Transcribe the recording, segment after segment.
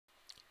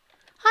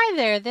Hi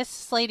there, this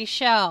is Lady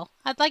Shell.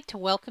 I'd like to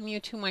welcome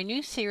you to my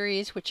new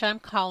series, which I'm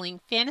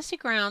calling Fantasy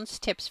Grounds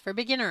Tips for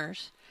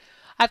Beginners.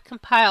 I've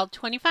compiled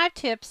 25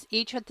 tips,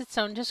 each with its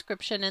own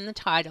description in the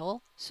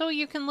title, so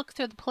you can look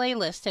through the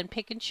playlist and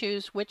pick and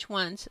choose which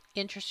ones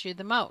interest you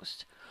the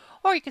most.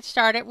 Or you could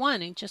start at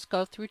one and just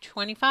go through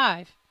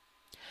 25.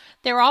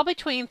 They're all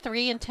between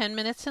 3 and 10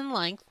 minutes in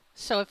length,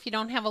 so if you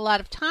don't have a lot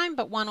of time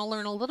but want to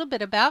learn a little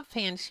bit about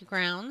Fantasy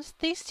Grounds,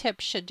 these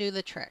tips should do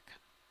the trick.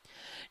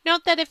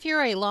 Note that if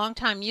you're a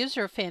longtime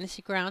user of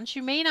Fantasy Grounds,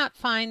 you may not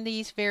find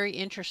these very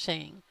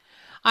interesting.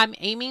 I'm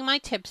aiming my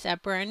tips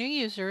at brand new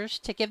users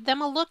to give them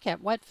a look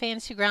at what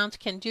Fantasy Grounds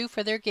can do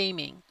for their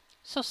gaming.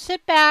 So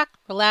sit back,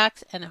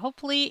 relax, and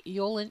hopefully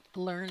you'll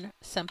learn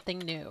something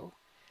new.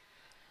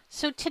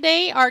 So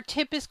today our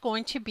tip is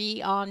going to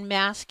be on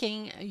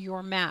masking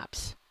your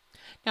maps.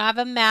 Now I have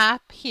a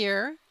map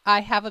here.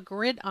 I have a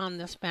grid on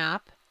this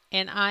map,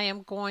 and I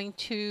am going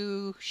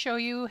to show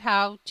you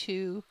how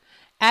to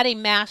add a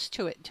mask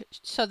to it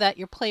so that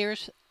your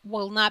players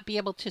will not be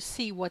able to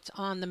see what's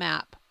on the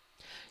map.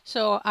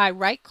 So I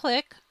right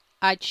click,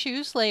 I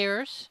choose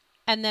layers,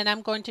 and then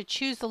I'm going to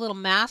choose the little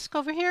mask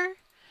over here,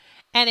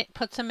 and it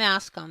puts a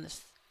mask on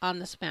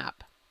this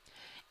map.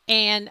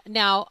 And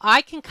now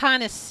I can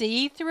kind of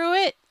see through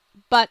it,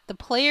 but the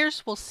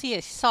players will see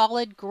a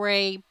solid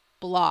gray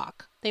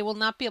block. They will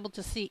not be able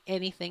to see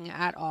anything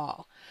at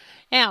all.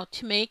 Now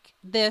to make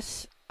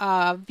this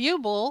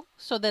viewable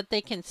so that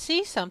they can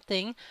see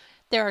something,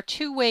 there are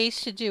two ways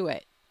to do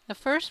it. The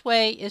first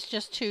way is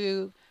just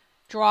to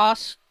draw a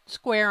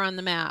square on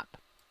the map.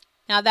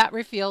 Now that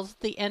reveals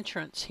the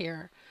entrance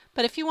here.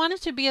 But if you want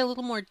it to be a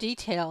little more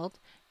detailed,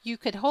 you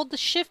could hold the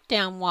shift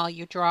down while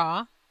you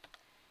draw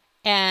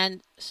and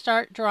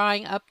start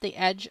drawing up the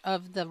edge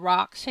of the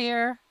rocks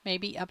here.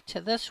 Maybe up to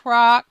this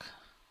rock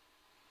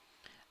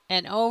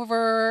and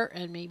over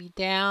and maybe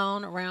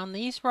down around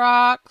these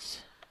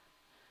rocks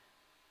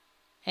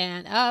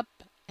and up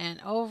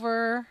and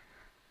over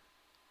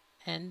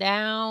and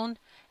down,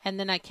 and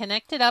then I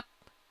connect it up,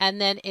 and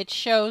then it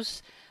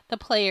shows the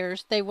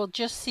players. They will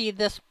just see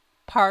this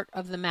part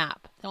of the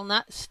map. They'll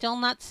still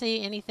not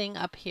see anything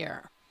up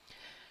here.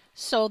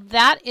 So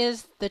that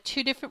is the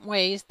two different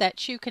ways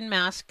that you can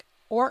mask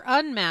or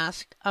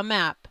unmask a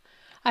map.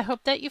 I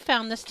hope that you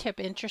found this tip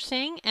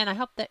interesting, and I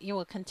hope that you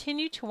will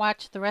continue to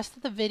watch the rest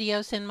of the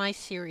videos in my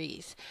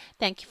series.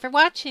 Thank you for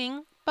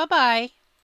watching. Bye-bye.